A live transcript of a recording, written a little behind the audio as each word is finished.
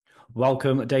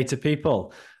Welcome, data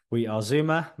people. We are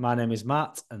Zoomer. My name is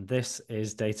Matt, and this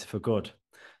is Data for Good.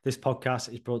 This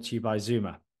podcast is brought to you by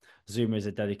Zoomer. Zoomer is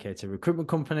a dedicated recruitment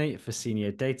company for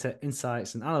senior data,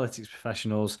 insights, and analytics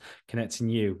professionals, connecting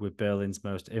you with Berlin's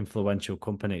most influential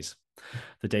companies.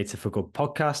 The Data for Good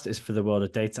podcast is for the world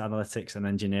of data analytics and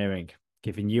engineering,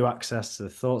 giving you access to the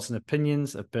thoughts and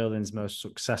opinions of Berlin's most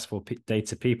successful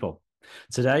data people.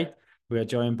 Today, we are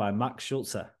joined by Max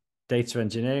Schultze, Data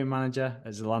Engineering Manager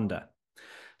at Zalando.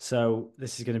 So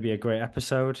this is going to be a great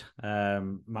episode.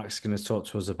 Max is going to talk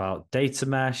to us about data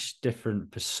mesh,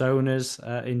 different personas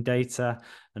in data,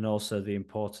 and also the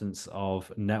importance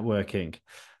of networking.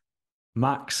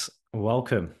 Max,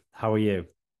 welcome. How are you?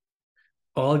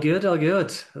 All good, all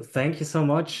good. Thank you so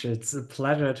much. It's a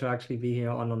pleasure to actually be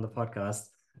here on the podcast,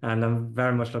 and I'm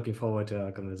very much looking forward to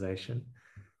our conversation.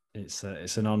 It's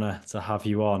an honor to have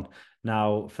you on.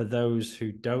 Now, for those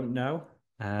who don't know,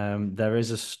 there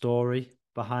is a story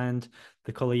behind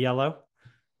the color yellow.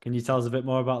 Can you tell us a bit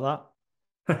more about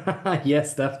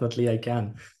Yes, definitely I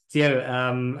can. So,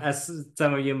 as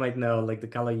some of you might know, like the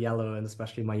color yellow and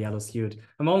especially my yellow suit,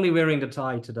 I'm only wearing the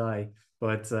tie today,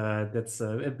 but that's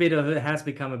a bit of it has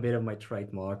become a bit of my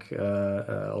trademark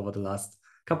over the last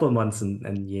couple of months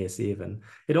and years even.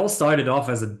 It all started off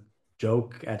as a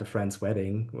joke at a friend's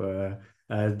wedding where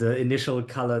the initial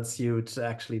colored suit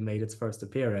actually made its first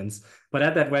appearance. But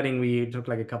at that wedding, we took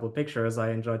like a couple of pictures.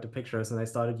 I enjoyed the pictures and I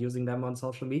started using them on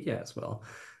social media as well.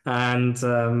 And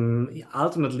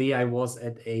ultimately, I was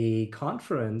at a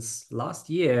conference last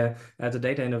year at the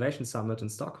Data Innovation Summit in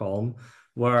Stockholm,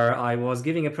 where I was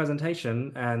giving a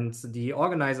presentation, and the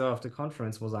organizer of the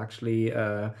conference was actually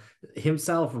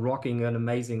himself rocking an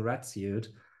amazing red suit.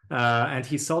 And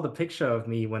he saw the picture of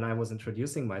me when I was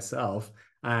introducing myself,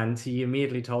 and he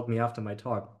immediately told me after my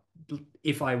talk,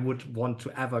 if I would want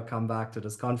to ever come back to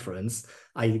this conference,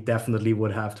 I definitely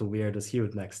would have to wear the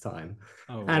suit next time.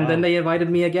 that? Oh, And then wow. they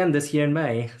invited me again this year in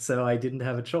May, so I didn't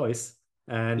have a choice. Is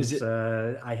And it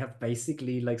I have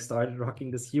basically like started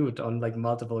rocking the suit on like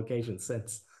multiple occasions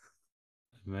since.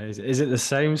 amazing? Is it the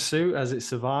same suit as it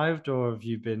survived, or have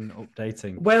you been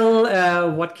updating?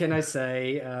 Well, what can I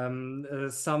say?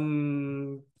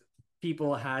 Some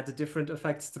people had different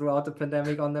effects throughout the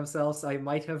pandemic on themselves. I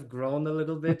might have grown a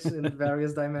little bit in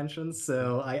various dimensions,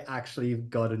 so I actually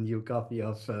got a new copy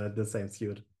of the same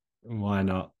suit. Why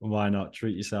not? Why not?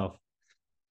 Treat yourself.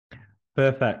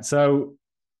 Perfect. So,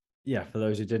 yeah, for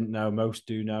those who didn't know, most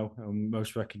do know, and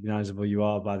most recognizable you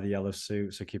are by the yellow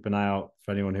suit. So keep an eye out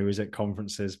for anyone who is at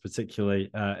conferences,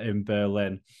 particularly in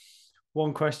Berlin.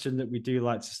 One question that we do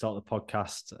like to start the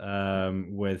podcast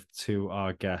with to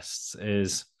our guests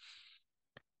is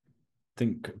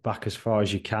think back as far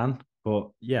as you can, but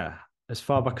yeah, as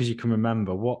far back as you can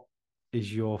remember, what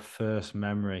is your first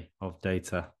memory of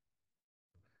data?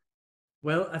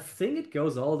 Well, I think it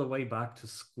goes all the way back to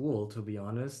school, to be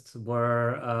honest,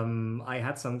 where I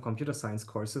had some computer science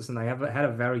courses, and had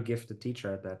a very gifted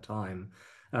teacher at that time,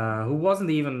 who wasn't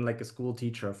even like a school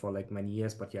teacher for like many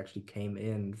years, but he actually came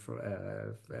in for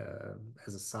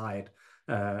as a side,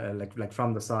 like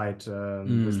from the side,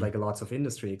 with Mm, like lots of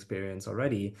industry experience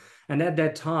already. And at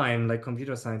that time, like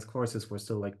computer science courses were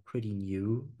still like pretty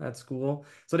new at school.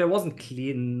 So there wasn't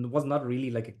clean, was not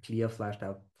really like a clear flashed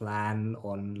out plan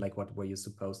on like what were you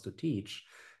supposed to teach.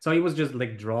 So he was just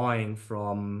like drawing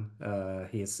from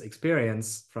his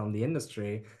experience from the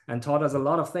industry and taught us a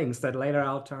lot of things that later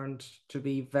out turned to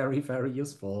be very, very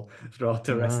useful throughout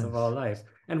the rest of our nice. lives.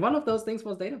 And one of those things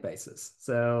was databases.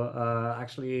 So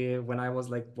actually, when I was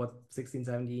like, what, 16,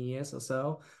 17 years or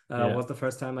so, Yeah. was the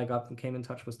first time I came in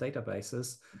touch with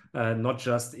databases, not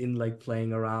just in like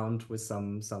playing around with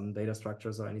some data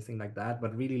structures or anything like that,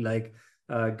 but really like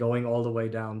going all the way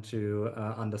down to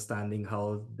understanding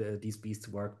how these beasts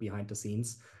work behind the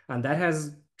scenes. And that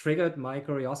has triggered my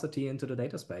curiosity into the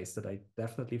data space that I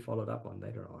definitely followed up on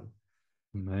later on.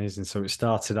 Amazing. So it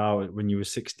started out when you were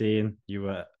 16, you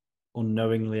were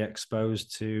unknowingly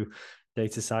exposed to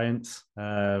data science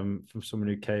from someone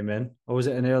who came in, or was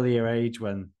it an earlier age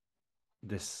when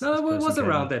this No, it person was came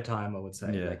around in? that time, I would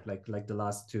say, Yeah. like the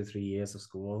last 2, 3 years of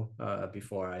school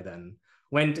before I then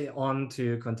went on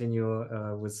to continue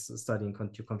with studying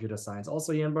computer science,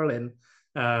 also here in Berlin,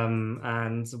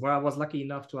 and where I was lucky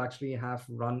enough to actually have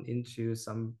run into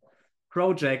some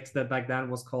project that back then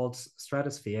was called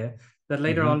Stratosphere, that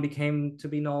later on Hmm. became to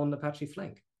be known Apache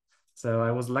Flink. So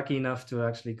I was lucky enough to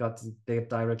actually get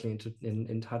directly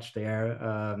in touch there,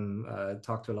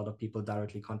 talk to a lot of people,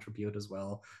 directly contribute as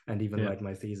well, and even Yeah. write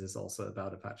my thesis also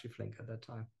about Apache Flink at that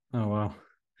time. Oh wow.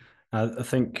 I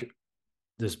think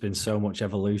there's been so much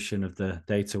evolution of the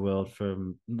data world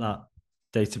from that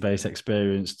database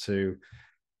experience to,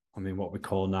 I mean, what we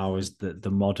call now is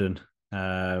the modern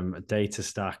data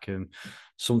stack, and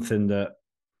something that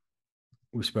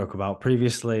we spoke about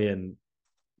previously, and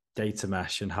data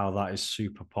mesh and how that is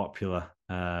super popular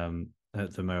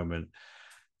at the moment.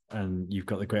 And you've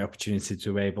got the great opportunity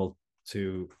to be able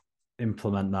to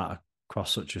implement that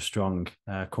across such a strong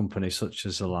company such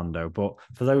as Zalando. But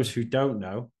for those who don't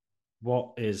know,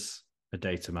 what is a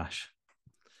data mesh?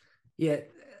 Yeah,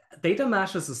 data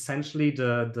mesh is essentially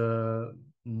the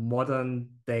modern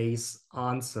days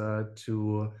answer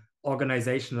to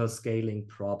organizational scaling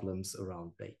problems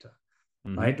around data.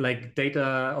 Right? Like data,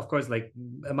 of course, like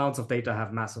amounts of data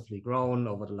have massively grown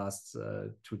over the last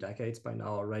 2 decades by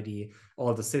now already.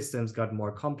 All the systems got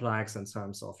more complex in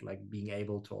terms of like being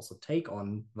able to also take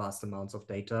on vast amounts of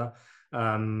data.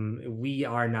 We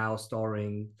are now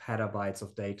storing petabytes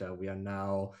of data. We are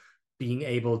now being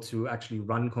able to actually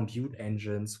run compute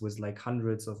engines with like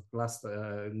hundreds of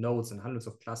nodes and hundreds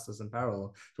of clusters in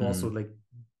parallel to also like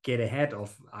get ahead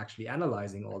of actually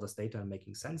analyzing all this data and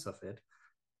making sense of it.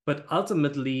 But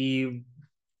ultimately,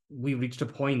 we reached a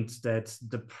point that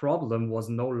the problem was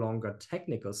no longer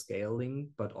technical scaling,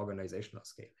 but organizational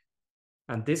scaling.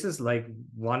 And this is like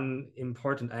one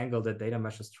important angle that data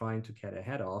mesh is trying to get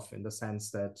ahead of, in the sense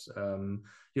that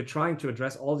you're trying to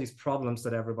address all these problems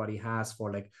that everybody has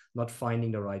for like not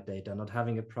finding the right data, not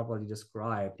having it properly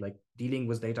described, like dealing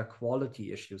with data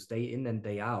quality issues day in and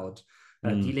day out,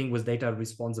 dealing with data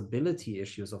responsibility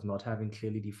issues of not having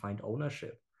clearly defined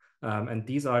ownership. And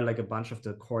these are like a bunch of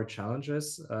the core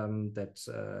challenges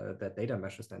that data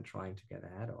mesh is then trying to get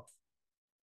ahead of.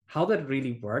 How that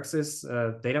really works is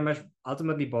data mesh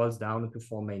ultimately boils down into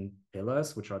 4 main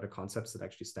pillars, which are the concepts that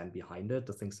actually stand behind it,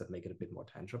 the things that make it a bit more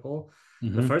tangible.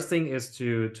 The first thing is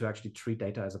to actually treat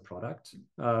data as a product.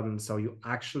 So you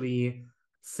actually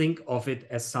think of it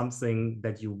as something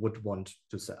that you would want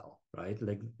to sell, right?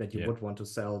 Like that you would want to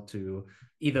sell to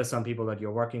either some people that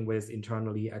you're working with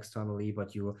internally, externally,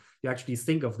 but you actually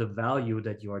think of the value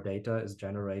that your data is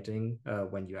generating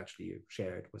when you actually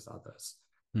share it with others.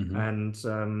 And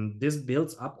this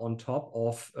builds up on top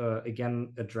of,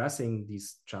 again, addressing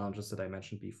these challenges that I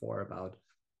mentioned before about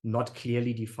not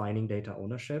clearly defining data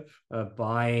ownership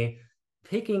by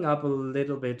picking up a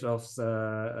little bit of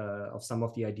some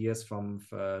of the ideas from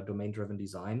domain-driven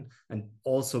design, and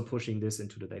also pushing this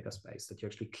into the data space, that you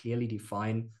actually clearly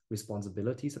define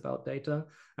responsibilities about data,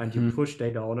 and you push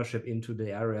data ownership into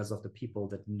the areas of the people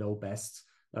that know best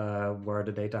where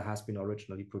the data has been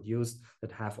originally produced,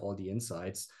 that have all the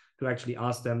insights, to actually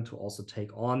ask them to also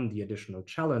take on the additional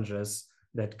challenges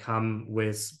that come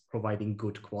with providing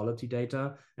good quality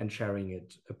data and sharing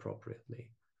it appropriately.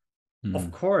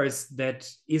 Of course,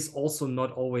 that is also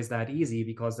not always that easy,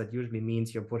 because that usually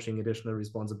means you're pushing additional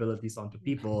responsibilities onto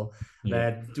people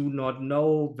that do not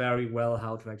know very well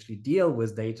how to actually deal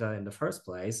with data in the first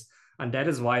place. And that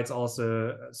is why it's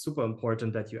also super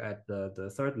important that you add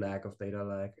the third leg of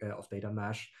data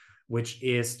mesh, which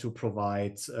is to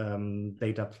provide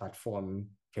data platform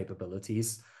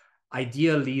capabilities,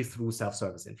 ideally through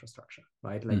self-service infrastructure,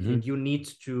 right? Like you need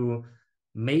to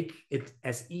make it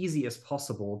as easy as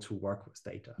possible to work with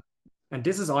data. And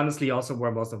this is honestly also where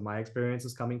most of my experience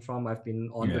is coming from. I've been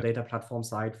on the data platform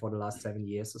side for the last 7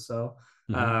 years or so,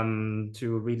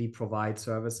 to really provide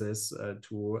services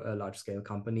to a large scale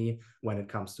company when it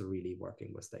comes to really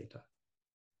working with data.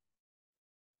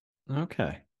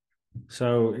 Okay.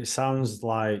 So it sounds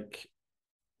like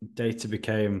data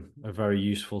became a very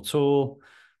useful tool,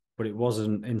 but it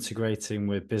wasn't integrating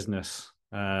with business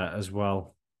as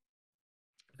well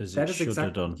as it should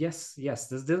have done. Yes,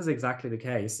 this is exactly the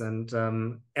case.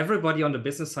 And everybody on the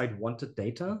business side wanted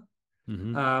data,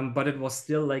 but it was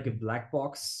still like a black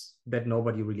box that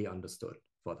nobody really understood,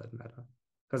 for that matter.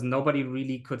 Because nobody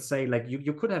really could say, like,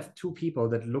 you could have 2 people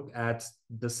that look at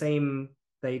the same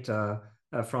data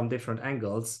from different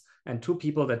angles, and 2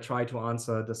 people that try to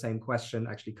answer the same question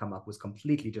actually come up with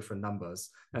completely different numbers,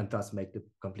 and thus make the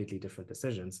completely different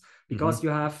decisions, because you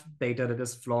have data that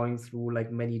is flowing through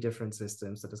like many different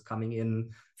systems, that is coming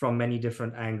in from many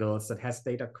different angles, that has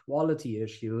data quality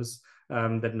issues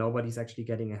that nobody's actually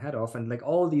getting ahead of. And like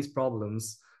all these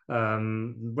problems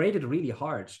made it really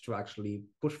hard to actually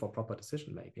push for proper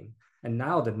decision making. And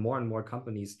now that more and more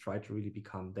companies try to really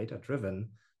become data driven,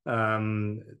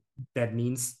 that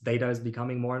means data is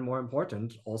becoming more and more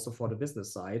important also for the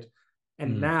business side.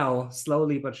 And now,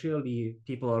 slowly but surely,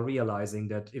 people are realizing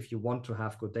that if you want to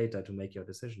have good data to make your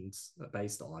decisions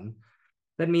based on,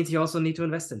 that means you also need to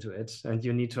invest into it, and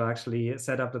you need to actually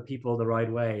set up the people the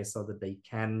right way so that they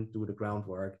can do the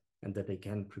groundwork and that they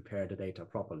can prepare the data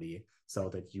properly so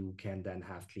that you can then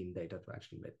have clean data to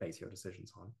actually base your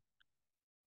decisions on.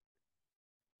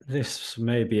 This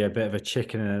may be a bit of a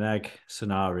chicken and an egg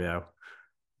scenario.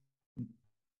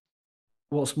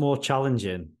 What's more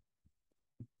challenging,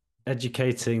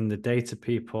 educating the data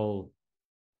people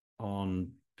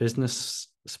on business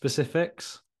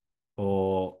specifics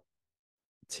or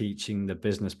teaching the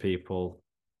business people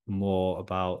more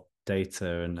about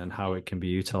data and how it can be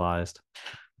utilized?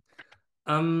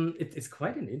 It's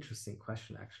quite an interesting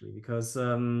question actually, because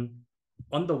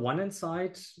on the one hand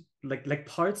side, like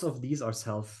parts of these are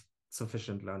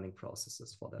self-sufficient learning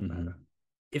processes for that matter.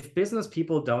 If business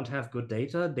people don't have good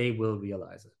data, they will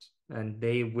realize it and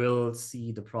they will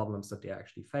see the problems that they're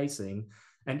actually facing.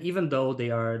 And even though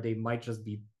they might just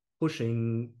be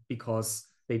pushing because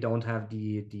they don't have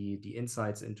the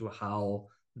insights into how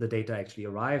the data actually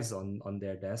arrives on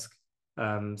their desk,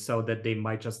 so that they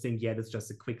might just think, yeah, it's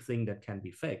just a quick thing that can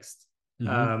be fixed.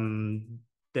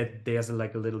 That there's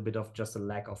like a little bit of just a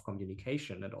lack of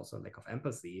communication and also a lack of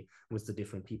empathy with the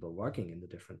different people working in the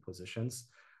different positions.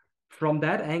 From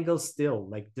that angle, still,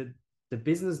 like the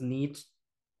business need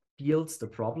feels the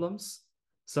problems.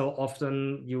 So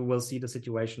often you will see the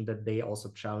situation that they also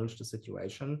challenge the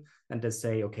situation and they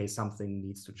say, okay, something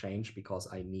needs to change because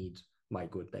I need my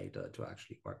good data to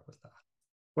actually work with that.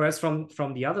 Whereas from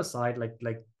the other side,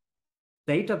 like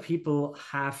data people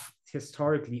have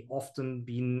historically often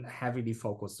been heavily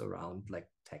focused around like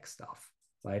tech stuff,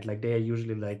 right? Like they are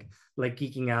usually like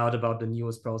geeking out about the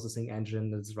newest processing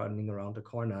engine that's running around the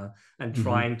corner and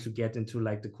trying to get into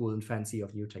like the cool and fancy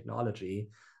of new technology.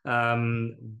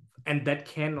 And that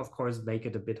can, of course, make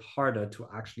it a bit harder to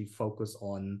actually focus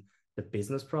on the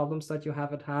business problems that you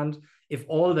have at hand. If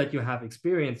all that you have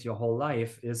experienced your whole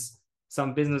life is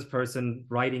some business person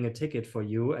writing a ticket for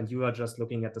you and you are just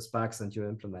looking at the specs and you're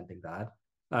implementing that,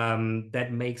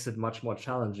 that makes it much more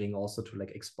challenging also to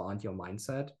like expand your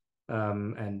mindset,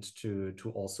 and to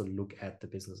also look at the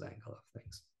business angle of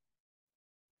things.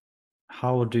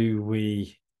 How do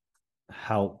we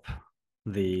help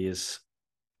these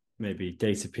maybe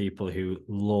data people who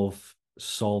love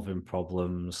solving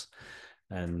problems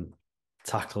and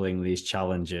tackling these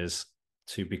challenges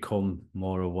to become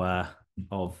more aware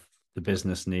of the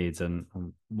business needs and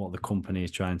what the company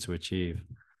is trying to achieve?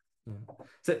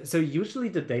 So usually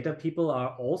the data people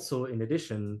are also, in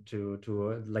addition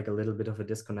to like a little bit of a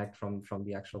disconnect from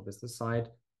the actual business side,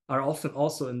 are often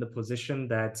also in the position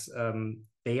that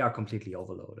they are completely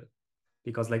overloaded,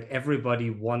 because like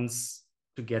everybody wants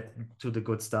to get to the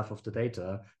good stuff of the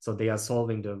data, so they are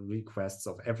solving the requests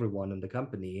of everyone in the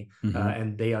company,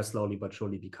 and they are slowly but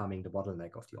surely becoming the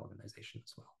bottleneck of the organization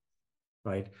as well.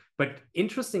 Right. But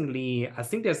interestingly, I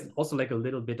think there's also like a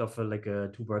little bit of a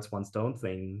two birds, one stone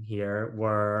thing here,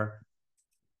 where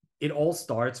it all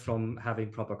starts from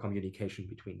having proper communication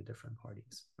between the different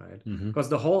parties, right? Because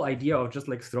the whole idea of just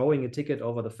like throwing a ticket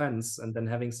over the fence and then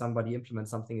having somebody implement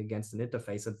something against an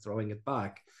interface and throwing it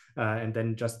back, and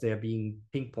then just there being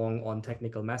ping pong on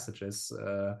technical messages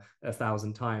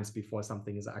 1,000 times before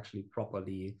something is actually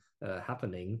properly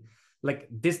happening. Like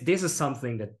this is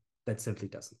something that simply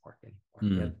doesn't work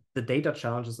anymore. Yeah? The data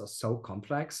challenges are so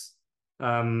complex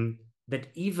that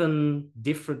even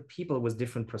different people with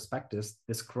different perspectives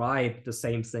describe the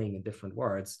same thing in different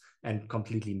words and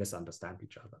completely misunderstand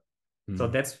each other. So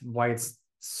that's why it's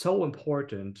so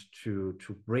important to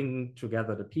bring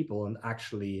together the people and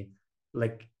actually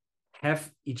like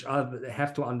have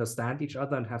to understand each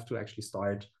other and have to actually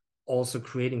start also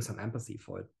creating some empathy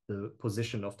for the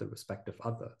position of the respective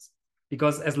others.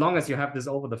 Because as long as you have this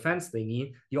over the fence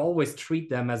thingy, you always treat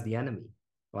them as the enemy,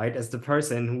 right? As the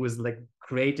person who is like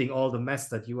creating all the mess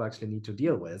that you actually need to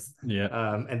deal with. Yeah.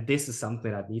 And this is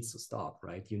something that needs to stop,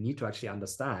 right? You need to actually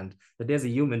understand that there's a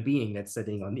human being that's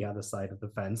sitting on the other side of the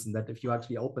fence, and that if you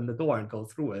actually open the door and go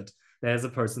through it, there's a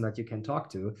person that you can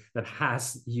talk to that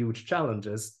has huge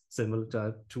challenges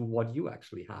similar to what you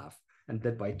actually have. And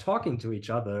that by talking to each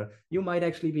other, you might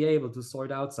actually be able to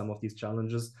sort out some of these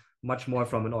challenges much more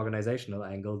from an organizational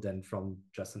angle than from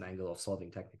just an angle of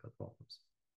solving technical problems.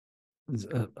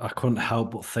 I couldn't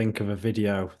help but think of a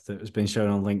video that has been shown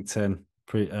on LinkedIn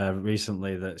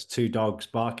recently. That's two dogs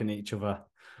barking at each other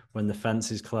when the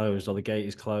fence is closed or the gate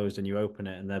is closed, and you open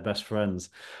it, and they're best friends.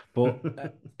 But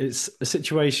it's a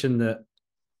situation that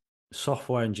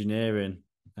software engineering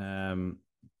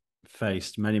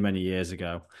faced many years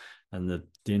ago, and the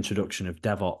introduction of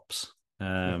DevOps.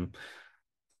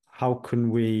 How can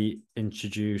we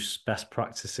introduce best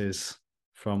practices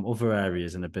from other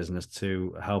areas in a business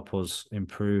to help us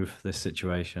improve this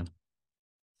situation?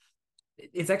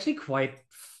 It's actually quite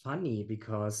funny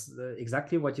because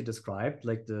exactly what you described,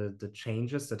 like the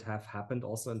changes that have happened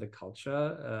also in the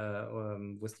culture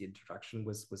with the introduction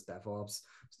with DevOps,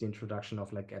 with the introduction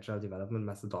of like agile development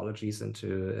methodologies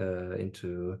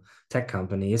into tech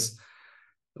companies.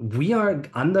 We are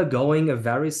undergoing a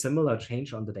very similar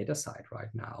change on the data side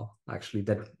right now. Actually,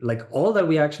 that like all that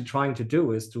we are actually trying to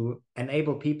do is to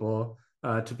enable people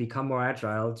to become more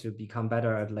agile, to become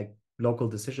better at like local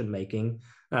decision making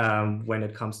when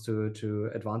it comes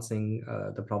to advancing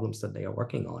the problems that they are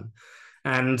working on.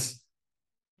 And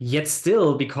yet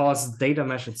still, because data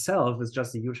mesh itself is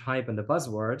just a huge hype and a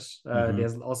buzzword,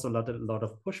 there's also a lot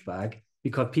of pushback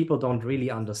because people don't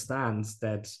really understand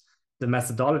that the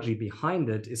methodology behind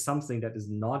it is something that is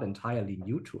not entirely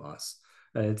new to us.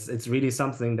 It's really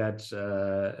something that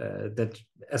that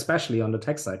especially on the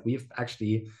tech side, we've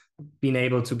actually been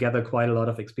able to gather quite a lot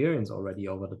of experience already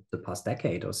over the past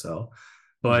decade or so.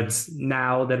 But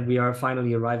now that we are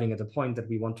finally arriving at a point that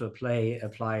we want to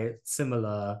apply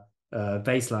similar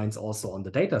baselines also on the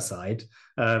data side,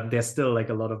 there's still like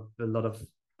a lot of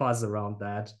buzz around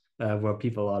that where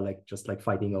people are like just like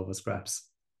fighting over scraps.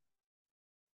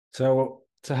 So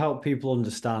to help people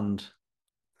understand,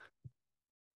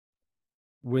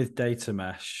 with data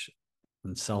mesh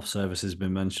and self-service has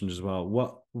been mentioned as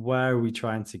well, where are we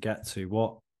trying to get to?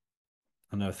 What,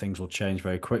 I know things will change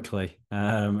very quickly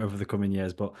over the coming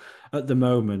years, but at the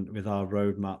moment with our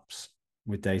roadmaps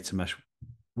with data mesh,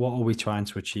 what are we trying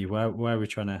to achieve? Where are we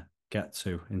trying to get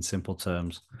to in simple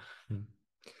terms?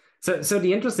 So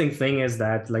the interesting thing is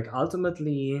that like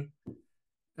ultimately,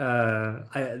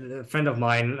 a friend of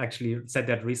mine actually said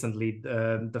that recently.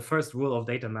 The first rule of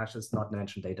data mesh is not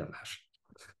mention data mesh,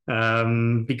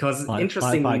 because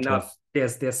interestingly enough,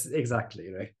 there's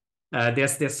exactly right.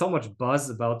 There's so much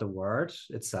buzz about the word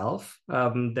itself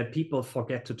that people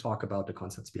forget to talk about the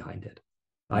concepts behind it,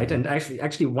 right? And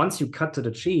actually, once you cut to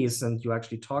the cheese and you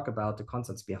actually talk about the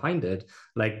concepts behind it,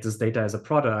 like this data as a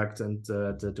product and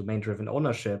the domain-driven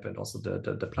ownership and also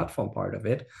the platform part of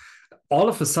it, all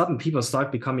of a sudden people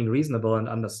start becoming reasonable and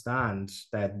understand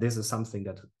that this is something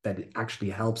that actually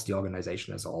helps the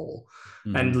organization as a whole.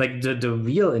 And like the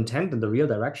real intent and the real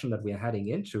direction that we are heading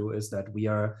into is that we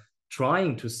are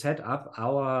trying to set up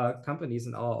our companies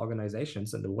and our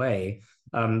organizations in a way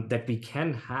that we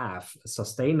can have a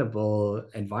sustainable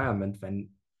environment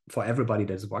for everybody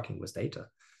that is working with data.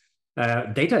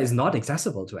 Data is not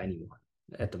accessible to anyone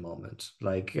at the moment,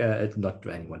 like not to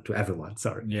anyone, to everyone,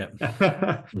 sorry. Yeah.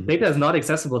 Data is not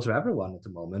accessible to everyone at the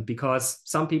moment because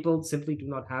some people simply do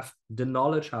not have the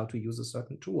knowledge how to use a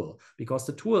certain tool because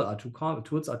the tools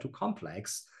are too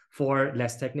complex for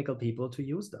less technical people to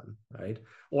use them, right?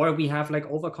 Or we have like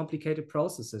overcomplicated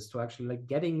processes to actually like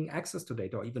getting access to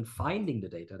data or even finding the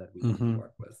data that we want to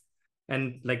work with.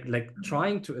 And like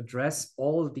trying to address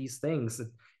all these things,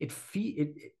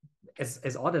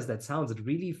 as odd as that sounds, it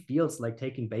really feels like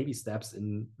taking baby steps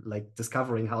in like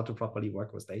discovering how to properly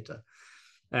work with data.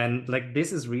 And like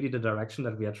this is really the direction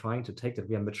that we are trying to take, that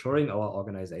we are maturing our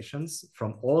organizations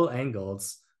from all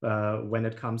angles when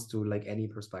it comes to like any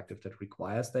perspective that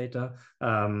requires data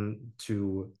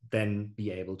to then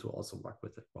be able to also work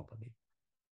with it properly.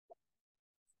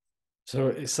 So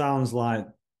it sounds like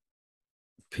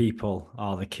people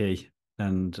are the key,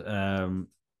 and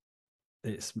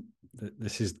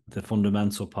this is the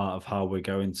fundamental part of how we're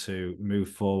going to move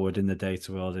forward in the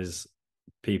data world is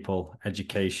people,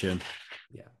 education.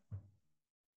 Yeah.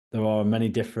 There are many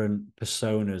different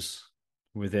personas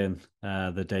within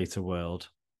the data world.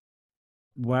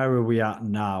 Where are we at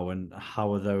now, and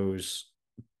how are those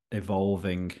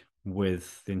evolving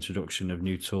with the introduction of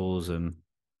new tools and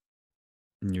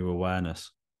new awareness?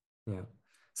 Yeah.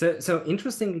 So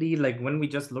interestingly, like when we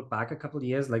just look back a couple of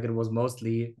years, like it was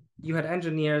mostly you had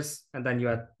engineers and then you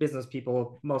had business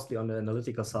people, mostly on the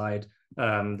analytical side,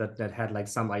 that had like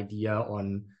some idea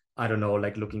on, I don't know,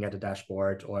 like looking at a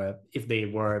dashboard, or if they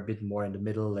were a bit more in the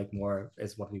middle, like more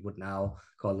as what we would now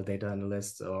call a data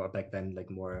analyst, or back then like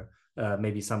more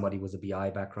maybe somebody with a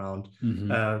BI background,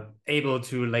 able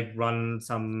to like run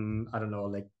some, I don't know,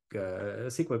 like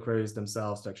SQL queries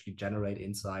themselves to actually generate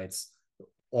insights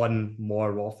on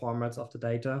more raw formats of the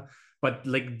data. But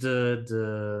like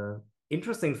the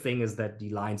interesting thing is that the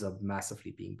lines are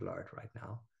massively being blurred right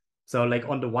now. So like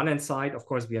on the one hand side, of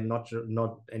course, we are not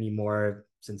anymore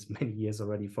since many years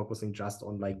already focusing just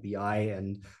on like BI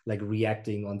and like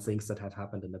reacting on things that had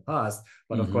happened in the past.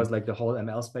 But of course, like the whole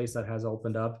ML space that has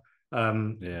opened up,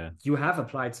 you have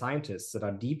applied scientists that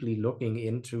are deeply looking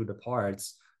into the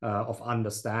parts of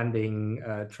understanding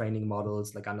training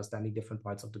models, like understanding different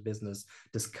parts of the business,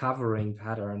 discovering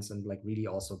patterns, and like really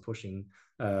also pushing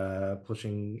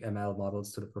ML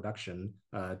models to the production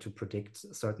to predict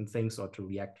certain things or to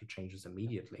react to changes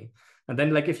immediately. And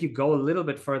then like if you go a little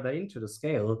bit further into the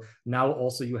scale, now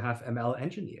also you have ML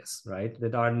engineers, right?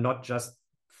 That are not just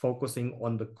focusing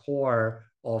on the core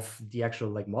of the actual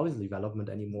like model development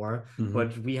anymore,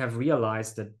 but we have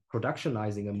realized that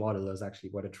productionizing a model is actually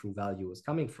where the true value is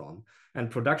coming from.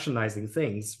 And productionizing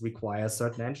things requires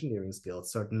certain engineering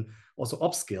skills, certain also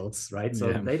ops skills, right?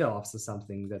 So data ops is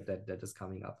something that is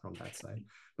coming up from that side.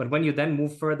 But when you then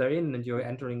move further in and you're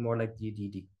entering more like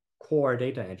the core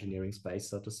data engineering space,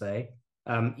 so to say,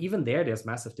 even there's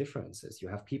massive differences. You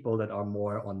have people that are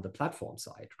more on the platform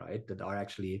side, right? That are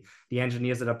actually the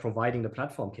engineers that are providing the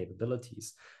platform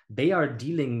capabilities. They are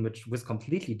dealing with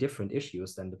completely different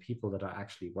issues than the people that are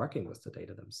actually working with the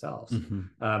data themselves.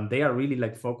 They are really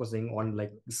like focusing on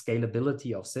like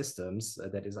scalability of systems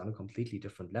that is on a completely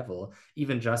different level,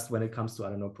 even just when it comes to,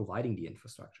 I don't know, providing the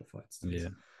infrastructure, for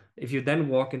instance. If you then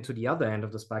walk into the other end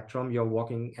of the spectrum,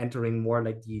 you're entering more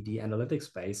like the analytics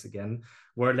space again,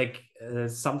 where like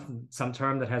some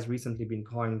term that has recently been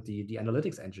coined, the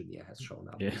analytics engineer has shown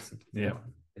up recently,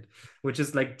 which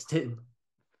is like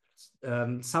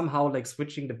somehow like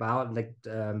switching the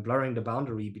blurring the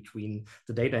boundary between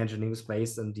the data engineering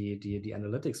space and the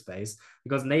analytics space,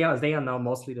 because they are now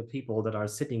mostly the people that are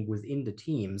sitting within the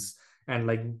teams and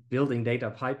like building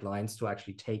data pipelines to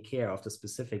actually take care of the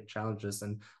specific challenges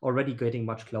and already getting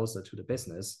much closer to the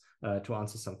business to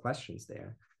answer some questions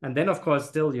there. And then, of course,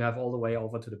 still you have all the way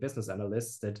over to the business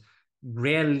analysts that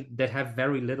have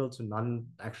very little to none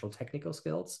actual technical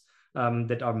skills,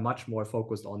 that are much more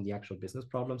focused on the actual business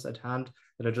problems at hand,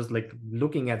 that are just like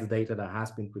looking at the data that has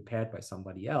been prepared by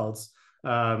somebody else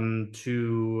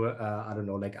to I don't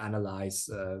know, like analyze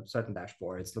certain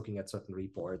dashboards, looking at certain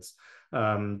reports,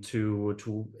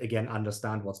 to again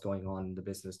understand what's going on in the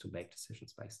business to make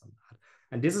decisions based on that.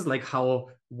 And this is like how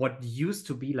what used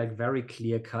to be like very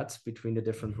clear cut between the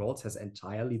different roles has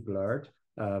entirely blurred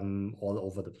all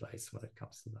over the place when it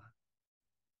comes to that.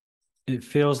 It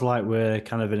feels like we're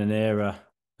kind of in an era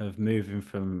of moving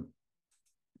from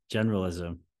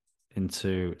generalism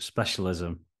into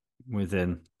specialism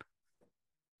within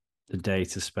the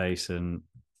data space, and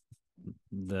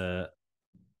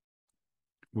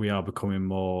we are becoming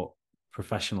more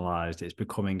professionalized.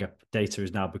 Data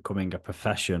is now becoming a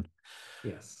profession.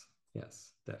 Yes,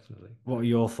 definitely. What are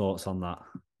your thoughts on that?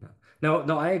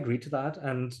 No, I agree to that.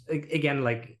 And again,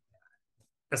 like,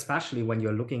 especially when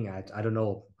you're looking at, I don't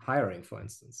know, hiring, for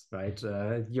instance, right?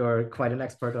 You're quite an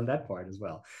expert on that part as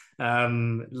well.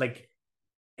 Like,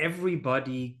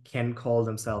 everybody can call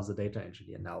themselves a data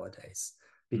engineer nowadays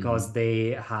because they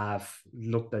have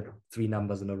looked at 3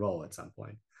 numbers in a row at some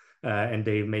point. And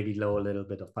they maybe know a little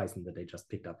bit of Python that they just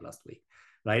picked up last week,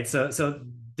 right? So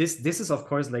this is of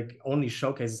course like only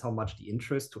showcases how much the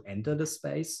interest to enter the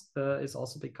space is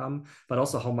also become, but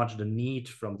also how much the need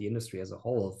from the industry as a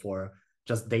whole for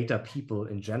just data people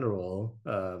in general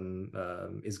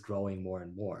is growing more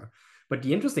and more. But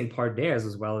the interesting part there is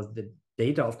as well is that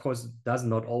data, of course, does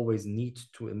not always need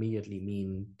to immediately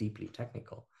mean deeply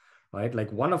technical, right?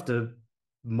 Like one of the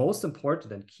most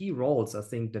important and key roles I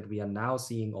think that we are now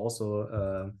seeing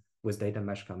also with data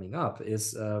mesh coming up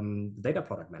is data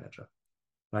product manager,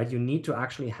 right? You need to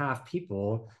actually have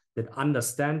people that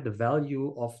understand the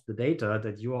value of the data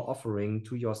that you are offering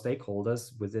to your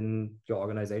stakeholders within your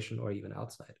organization or even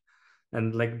outside.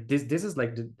 And like this is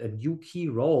like a new key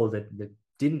role that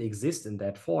didn't exist in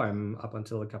that form up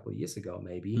until a couple of years ago,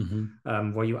 maybe,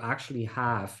 where you actually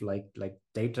have like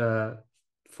data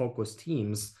focused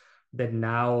teams that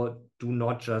now do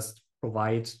not just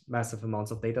provide massive amounts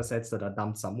of data sets that are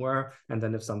dumped somewhere, and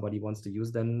then if somebody wants to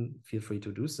use them, feel free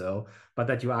to do so, but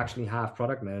that you actually have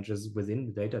product managers within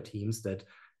the data teams that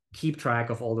keep track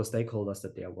of all the stakeholders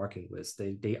that they are working with.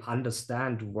 They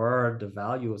understand where the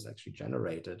value is actually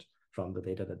generated from the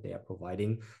data that they are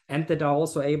providing, and that are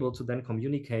also able to then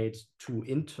communicate to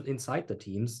inside the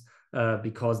teams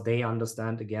because they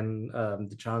understand, again,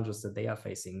 the challenges that they are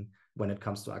facing when it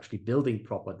comes to actually building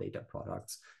proper data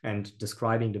products and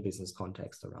describing the business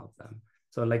context around them.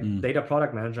 So like data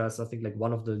product manager is, I think, like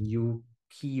one of the new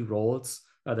key roles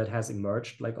that has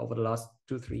emerged like over the last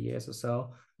 2-3 years or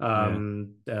so,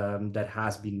 that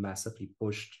has been massively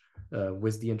pushed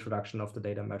with the introduction of the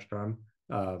data mesh term,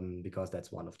 because that's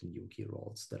one of the new key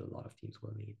roles that a lot of teams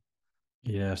will need.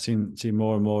 Yeah, I've seen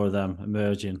more and more of them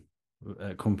emerging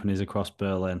at companies across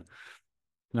Berlin.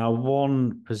 Now,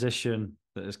 one position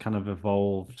that has kind of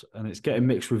evolved, and it's getting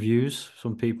mixed reviews.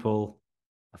 Some people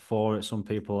for it, some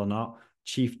people are not.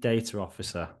 Chief Data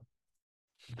Officer.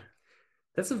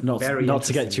 That's a Not very not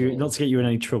to get interesting you role. not to get you in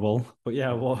any trouble, but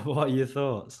yeah, what are your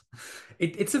thoughts?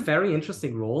 It's a very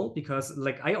interesting role because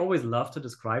like I always love to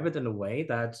describe it in a way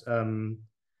that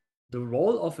the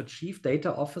role of a chief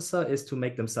data officer is to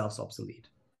make themselves obsolete.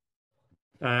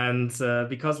 And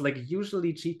because like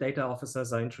usually chief data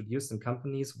officers are introduced in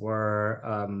companies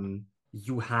where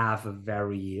you have a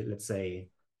very, let's say,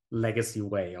 legacy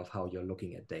way of how you're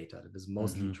looking at data that is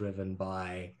mostly driven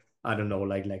by, I don't know,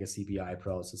 like legacy BI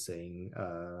processing,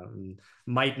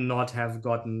 might not have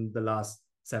gotten the last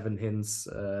 7 hints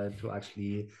to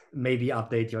actually maybe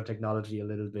update your technology a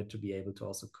little bit to be able to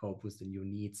also cope with the new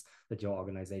needs that your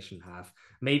organization have.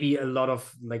 Maybe a lot of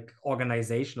like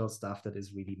organizational stuff that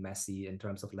is really messy in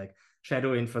terms of like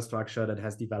shadow infrastructure that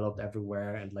has developed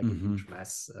everywhere and like a huge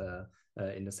mess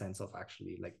in the sense of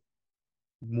actually like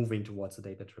moving towards a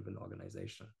data-driven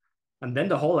organization. And then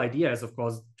the whole idea is, of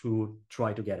course, to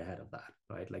try to get ahead of that,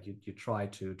 right? Like you try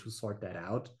to sort that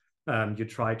out. You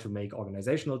try to make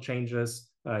organizational changes.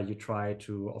 You try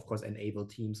to, of course, enable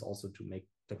teams also to make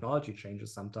technology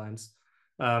changes sometimes.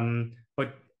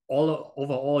 But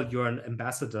overall, you're an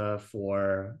ambassador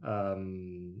for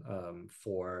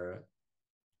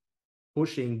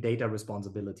pushing data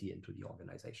responsibility into the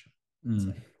organization.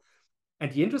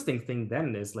 And the interesting thing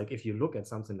then is like if you look at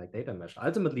something like data mesh,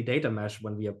 ultimately data mesh,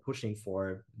 when we are pushing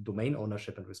for domain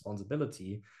ownership and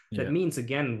responsibility, that means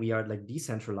again we are like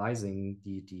decentralizing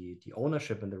the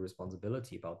ownership and the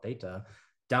responsibility about data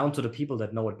down to the people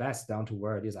that know it best, down to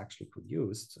where it is actually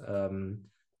produced,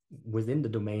 within the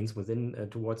domains, within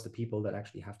towards the people that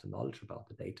actually have the knowledge about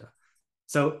the data.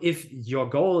 So if your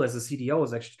goal as a CDO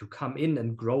is actually to come in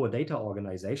and grow a data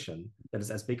organization that is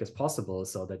as big as possible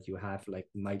so that you have like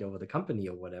might over the company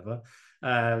or whatever,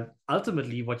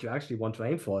 ultimately what you actually want to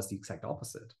aim for is the exact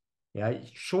opposite. Yeah,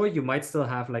 sure, you might still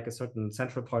have like a certain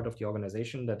central part of the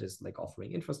organization that is like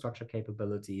offering infrastructure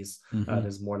capabilities.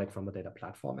 There's more like from a data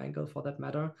platform angle for that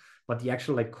matter. But the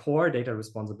actual like core data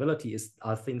responsibility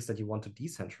are things that you want to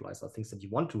decentralize, are things that you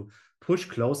want to push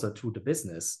closer to the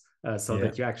business. So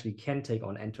that you actually can take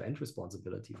on end-to-end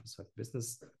responsibility for certain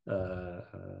business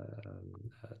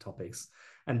topics.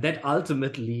 And that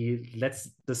ultimately lets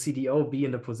the CDO be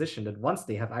in a position that once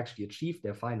they have actually achieved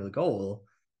their final goal,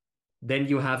 then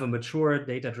you have a mature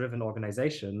data-driven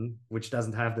organization, which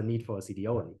doesn't have the need for a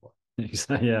CDO anymore.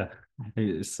 Yeah,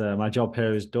 it's my job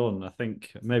here is done. I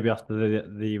think maybe after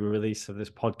the release of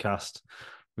this podcast,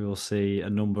 we will see a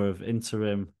number of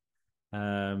interim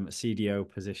CDO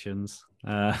positions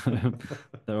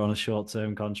they're on a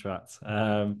short-term contract.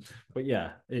 But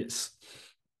yeah, it's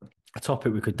a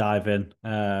topic we could dive in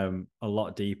a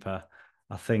lot deeper.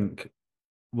 I think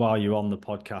while you're on the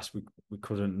podcast, we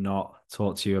couldn't not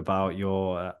talk to you about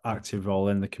your active role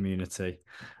in the community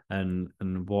and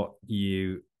what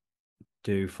you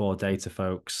do for data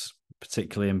folks,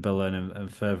 particularly in Berlin and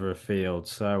further afield.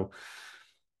 So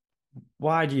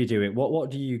why do you do it? What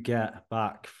do you get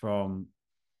back from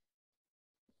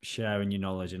sharing your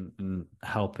knowledge and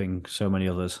helping so many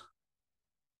others?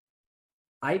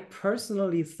 I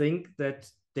personally think that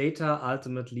data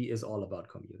ultimately is all about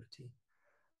community.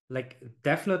 Like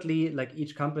definitely like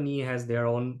each company has their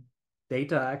own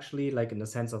data actually, like in the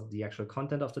sense of the actual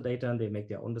content of the data, and they make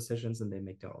their own decisions and they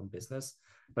make their own business.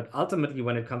 But ultimately,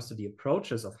 when it comes to the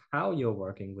approaches of how you're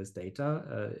working with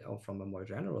data or from a more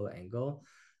general angle,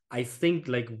 I think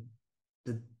like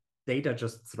the data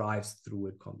just thrives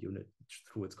through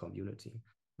its community.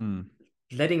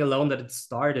 Letting alone that it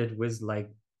started with like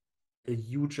a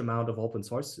huge amount of open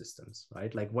source systems,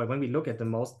 right? Like when we look at the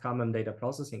most common data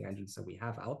processing engines that we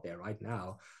have out there right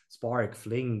now, Spark,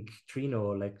 Flink,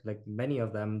 Trino, like many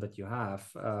of them that you have,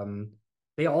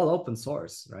 they are all open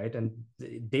source, right? And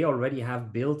they already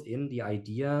have built in the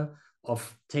idea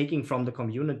of taking from the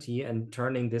community and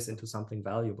turning this into something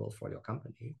valuable for your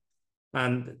company.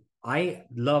 And I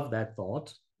love that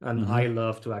thought. And I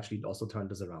love to actually also turn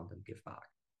this around and give back.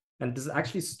 And this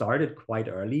actually started quite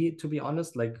early, to be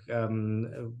honest, like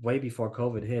way before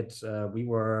COVID hit. We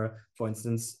were, for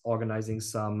instance, organizing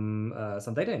some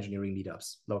data engineering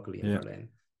meetups locally in Berlin,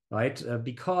 right?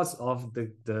 Because of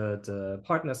the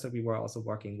partners that we were also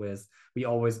working with, we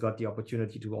always got the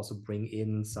opportunity to also bring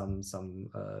in some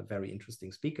very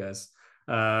interesting speakers,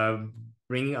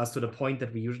 bringing us to the point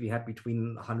that we usually had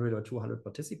between 100 or 200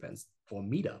 participants for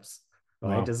meetups.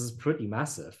 Right, wow. This is pretty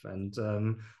massive, and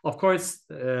of course,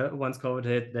 once COVID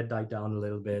hit, that died down a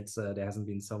little bit. There hasn't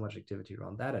been so much activity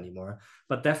around that anymore.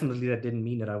 But definitely, that didn't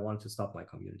mean that I wanted to stop my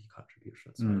community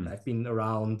contributions. Right? I've been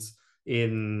around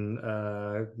in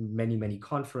many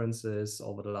conferences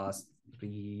over the last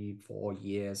 3-4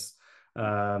 years.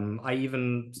 I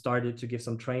even started to give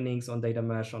some trainings on data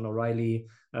mesh on O'Reilly,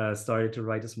 started to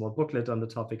write a small booklet on the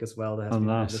topic as well that has been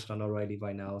published on O'Reilly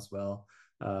by now as well.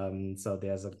 So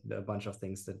there's a bunch of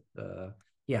things that,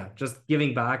 just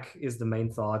giving back is the main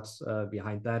thought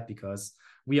behind that, because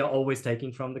we are always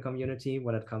taking from the community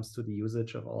when it comes to the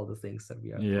usage of all the things that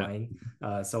we are applying.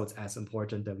 So it's as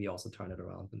important that we also turn it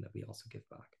around and that we also give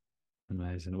back.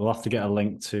 Amazing. We'll have to get a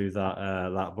link to that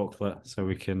that booklet so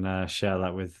we can share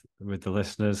that with the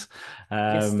listeners.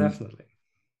 Yes, definitely.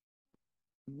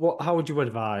 How would you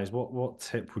advise? What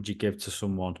tip would you give to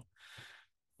someone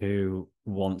who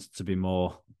wants to be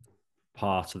more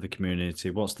part of the community?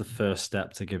 What's the first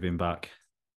step to giving back?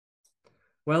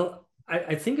 Well,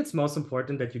 I think it's most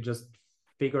important that you just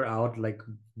figure out like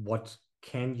what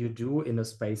can you do in a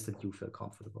space that you feel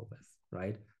comfortable with,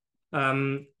 right?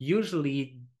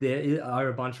 Usually there are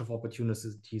a bunch of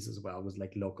opportunities as well with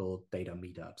like local data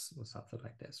meetups or something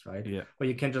like this, right? Yeah. Where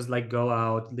you can just like go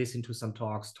out, listen to some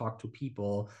talks, talk to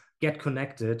people, get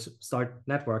connected, start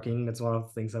networking. That's one of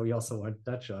the things that we also want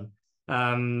to touch on.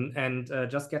 And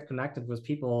just get connected with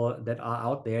people that are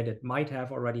out there that might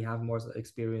already have more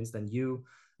experience than you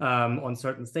on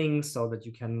certain things, so that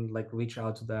you can like reach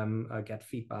out to them, get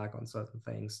feedback on certain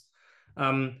things.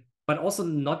 But also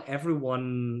not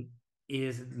everyone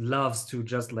loves to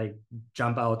just like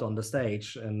jump out on the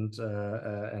stage and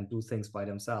do things by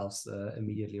themselves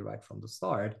immediately right from the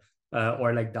start,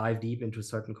 or like dive deep into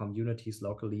certain communities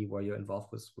locally where you're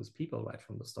involved with people right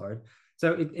from the start.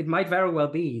 So it might very well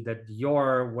be that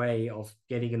your way of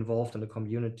getting involved in the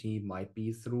community might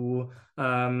be through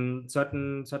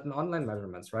certain online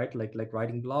measurements, right? Like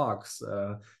writing blogs,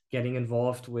 getting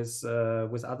involved with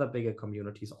other bigger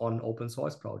communities on open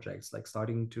source projects, like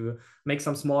starting to make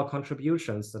some small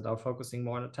contributions that are focusing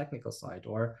more on the technical side,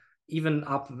 or even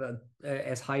up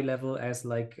as high level as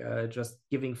like just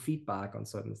giving feedback on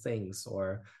certain things,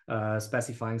 or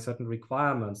specifying certain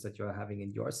requirements that you're having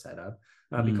in your setup,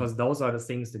 because those are the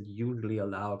things that usually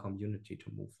allow a community to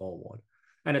move forward.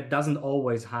 And it doesn't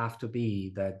always have to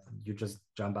be that you just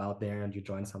jump out there and you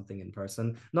join something in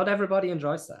person. Not everybody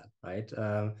enjoys that, right?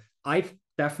 I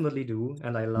definitely do,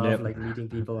 and I love like meeting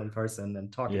people in person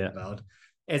and talking about.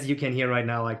 As you can hear right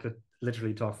now, I could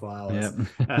literally talk for hours.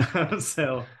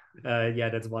 So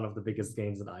that's one of the biggest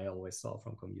gains that I always saw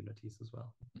from communities as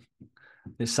well.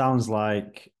 It sounds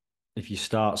like if you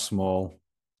start small,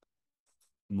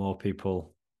 more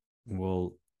people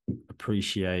will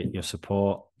appreciate your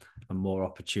support, and more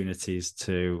opportunities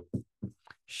to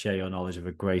share your knowledge of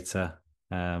a greater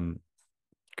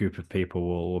group of people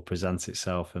will present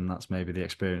itself. And that's maybe the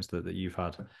experience that you've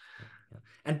had.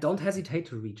 And don't hesitate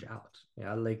to reach out.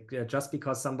 Like just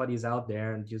because somebody's out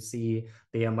there and you see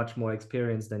they are much more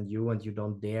experienced than you and you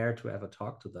don't dare to ever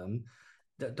talk to them,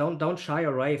 don't shy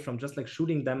away from just like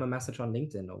shooting them a message on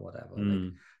LinkedIn or whatever.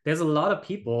 Like there's a lot of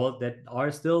people that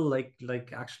are still like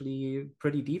actually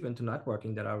pretty deep into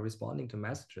networking that are responding to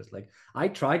messages. Like I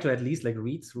try to at least like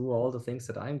read through all the things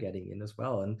that I'm getting in as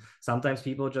well. And sometimes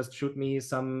people just shoot me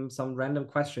some random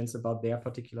questions about their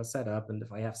particular setup, and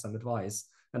if I have some advice,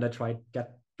 and I try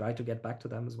to get back to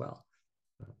them as well.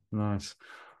 Nice.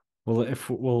 Well, if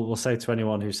we'll say to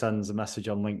anyone who sends a message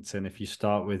on LinkedIn, if you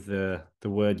start with the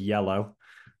word yellow,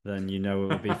 then you know it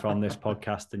will be from this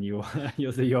podcast, and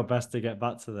you'll do your best to get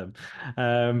back to them.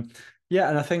 And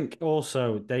I think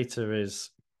also data is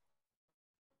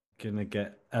going to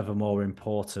get ever more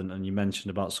important. And you mentioned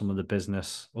about some of the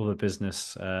other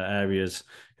business areas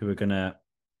who are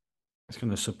it's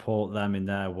going to support them in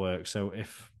their work. So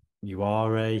if you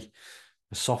are a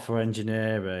software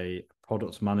engineer, a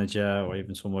product manager, or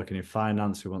even someone working in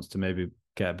finance who wants to maybe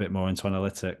get a bit more into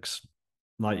analytics,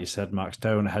 like you said, Max,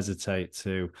 don't hesitate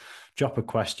to drop a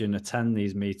question, attend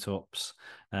these meetups.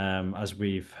 As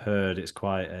we've heard, it's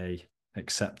quite a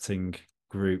accepting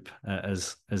group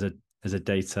as a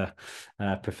data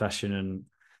profession, and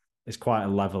it's quite a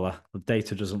leveler. The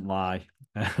data doesn't lie,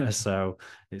 so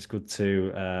it's good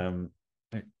to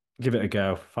give it a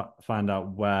go, find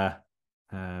out where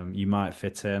you might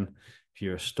fit in. If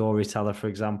you're a storyteller, for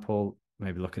example,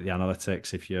 maybe look at the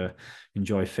analytics. If you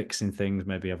enjoy fixing things,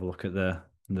 maybe have a look at the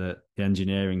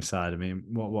engineering side. I mean,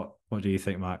 what do you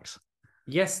think, Max?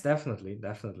 Yes, definitely.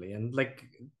 And like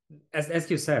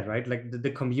as you said, right? Like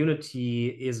the community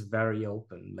is very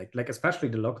open, like especially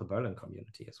the local Berlin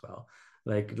community as well.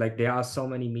 Like there are so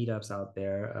many meetups out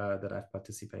there that I've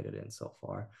participated in so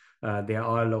far. There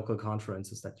are local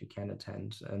conferences that you can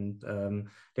attend, and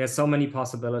there's so many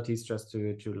possibilities just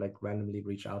to like randomly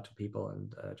reach out to people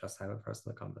and just have a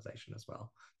personal conversation as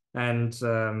well. And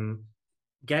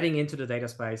getting into the data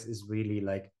space is really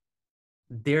like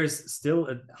there's still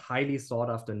a highly sought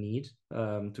after need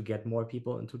to get more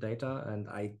people into data, and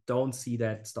I don't see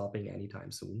that stopping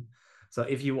anytime soon. So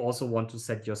if you also want to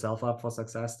set yourself up for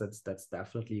success, that's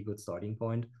definitely a good starting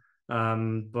point.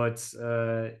 But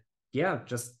yeah,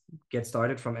 just get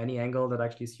started from any angle that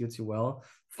actually suits you well.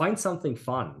 Find something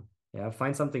fun. Yeah,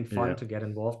 find something fun to get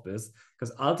involved with,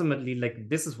 because ultimately, like,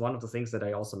 this is one of the things that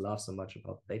I also love so much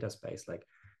about data space. Like,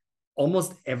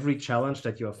 almost every challenge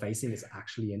that you're facing is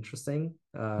actually interesting,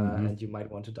 and you might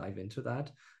want to dive into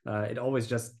that. It always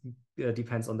just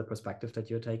depends on the perspective that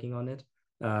you're taking on it.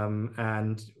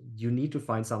 And you need to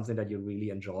find something that you really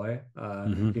enjoy.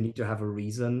 You need to have a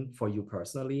reason for you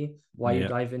personally why you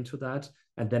dive into that.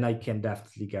 And then I can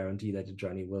definitely guarantee that the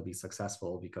journey will be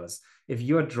successful, because if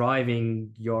you're driving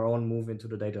your own move into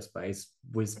the data space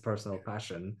with personal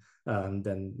passion,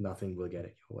 then nothing will get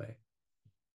in your way.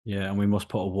 Yeah, and we must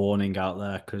put a warning out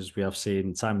there, because we have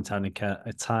seen time and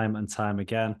time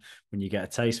again, when you get a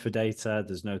taste for data,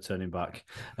 there's no turning back.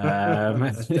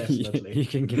 Definitely. You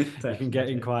can get in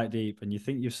Definitely. quite deep, and you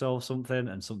think you've solved something,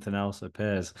 and something else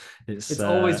appears. It's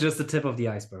always just the tip of the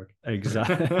iceberg.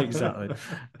 Exactly.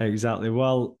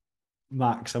 Well,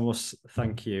 Max, I must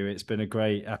thank you. It's been a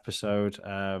great episode.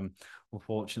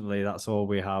 Unfortunately, that's all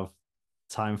we have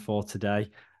time for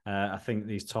today. I think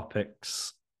these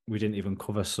topics, we didn't even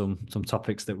cover some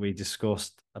topics that we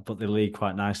discussed, but they lead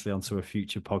quite nicely onto a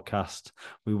future podcast.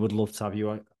 We would love to have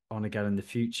you on again in the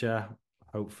future.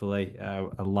 Hopefully,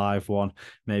 a live one,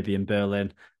 maybe in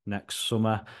Berlin next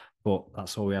summer. But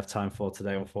that's all we have time for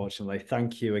today, unfortunately.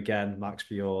 Thank you again, Max,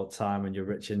 for your time and your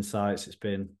rich insights. It's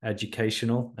been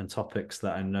educational and topics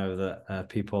that I know that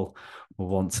people will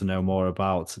want to know more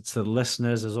about. To the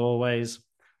listeners, as always,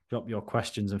 drop your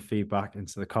questions and feedback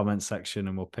into the comment section,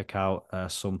 and we'll pick out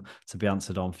some to be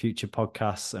answered on future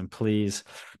podcasts. And please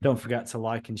don't forget to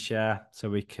like and share, so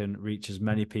we can reach as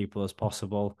many people as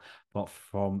possible. But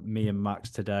from me and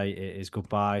Max today, it is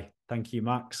goodbye. Thank you,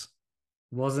 Max.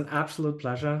 Was an absolute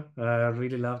pleasure.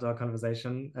 Really loved our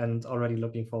conversation, and already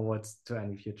looking forward to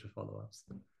any future follow-ups.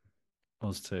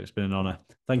 Us too. It's been an honor.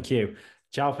 Thank you.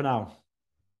 Ciao for now.